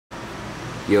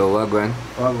Yo, Wagwan.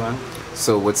 Wagwan.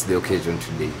 So what's the occasion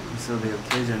today? So the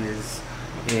occasion is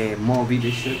a more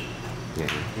video shoot.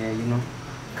 Yeah. Yeah, you know,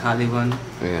 Callivan.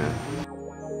 Yeah.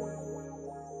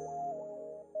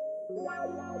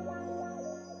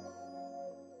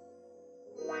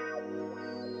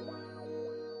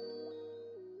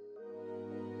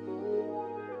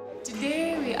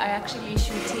 Today we are actually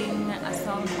shooting a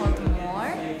song called More,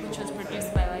 which was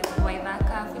produced by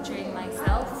Waithaka featuring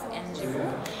myself and JIVU.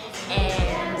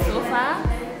 And so far,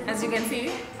 as you can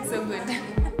see, so good.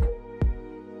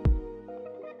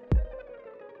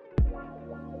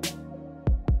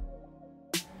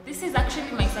 This is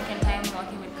actually my second time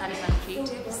working with Callivan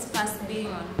Creatives, first being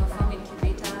on Perform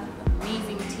Incubator,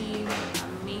 amazing team,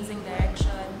 amazing direction.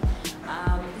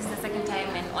 This is the second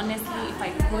time, and honestly, if I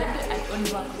could, I'd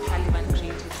only work with Callivan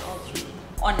Creatives all through.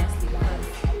 Honestly,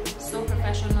 because so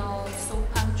professional, so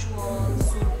punctual,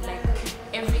 so like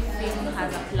everything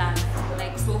has a plan.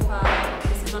 Like so far,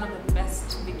 this is one of the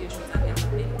best video shoots I've ever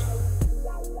been to.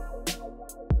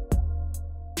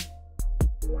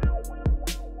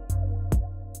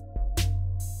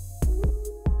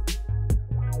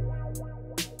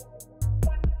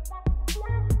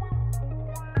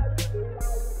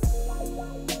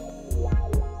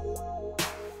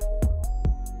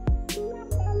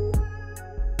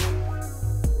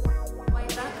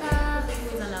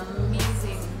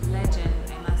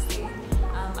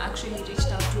 Actually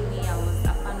reached out to me. I was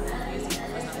a fan of his music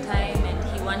for some time and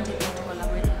he wanted me to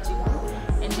collaborate with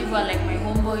JIVU. And JIVU are like my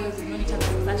homeboys, we've known each other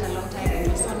for such a long time.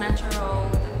 It was so natural.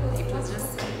 It was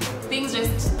just, things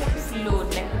just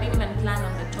flowed. Like we didn't even plan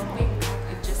on the topic,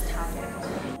 it just happened.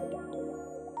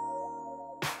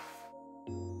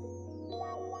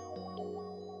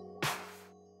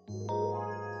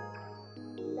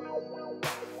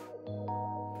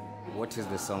 What is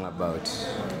the song about?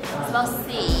 It's about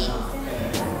faith,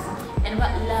 and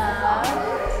about love,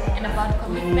 and about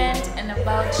commitment, and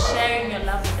about sharing your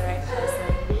love with the right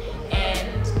person.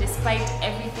 And despite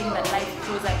everything that life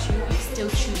throws at you, you still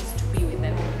choose to be with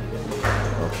them.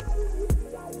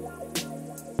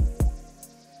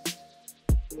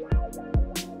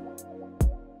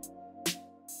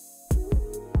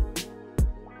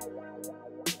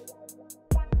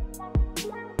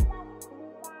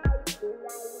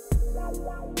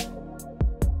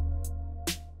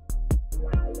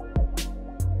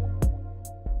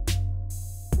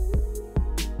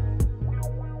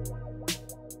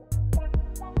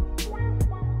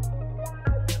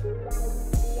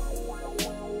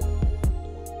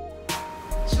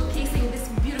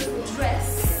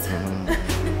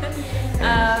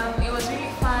 It was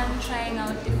really fun trying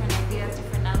out different ideas,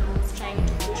 different angles, trying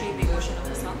to portray the emotion of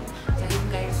the song. So I hope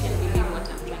you guys can believe what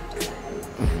I'm trying to say.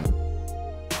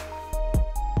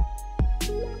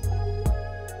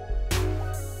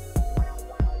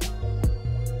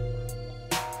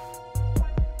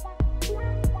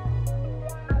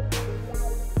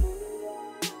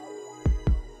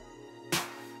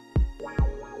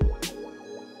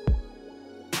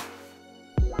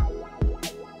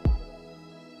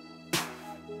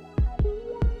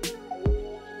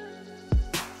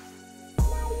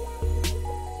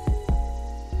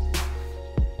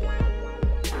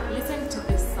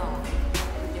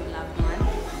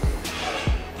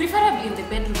 Preferably in the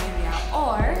bedroom area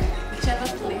or whichever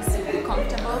place you'll be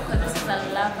comfortable, because this is a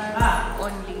lovers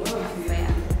only affair.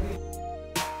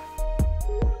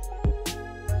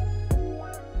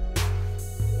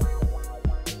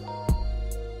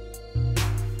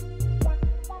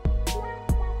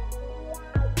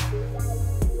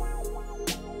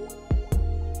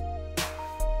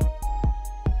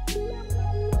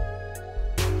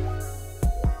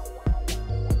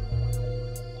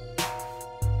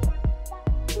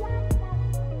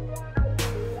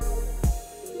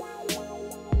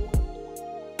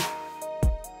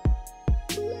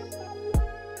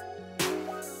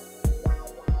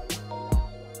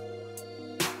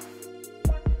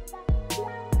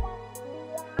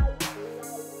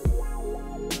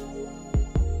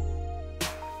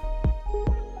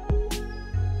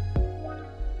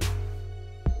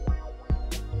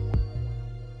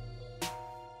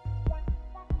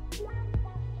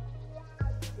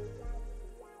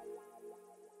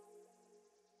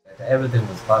 Everything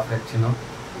was perfect, you know.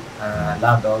 I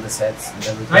loved all the sets and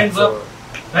everything. Hands up!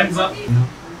 Hands up! You know,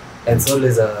 it's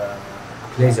always a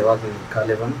pleasure working with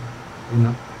Callivan, you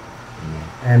know.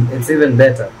 And it's even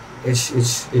better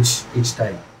each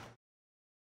time.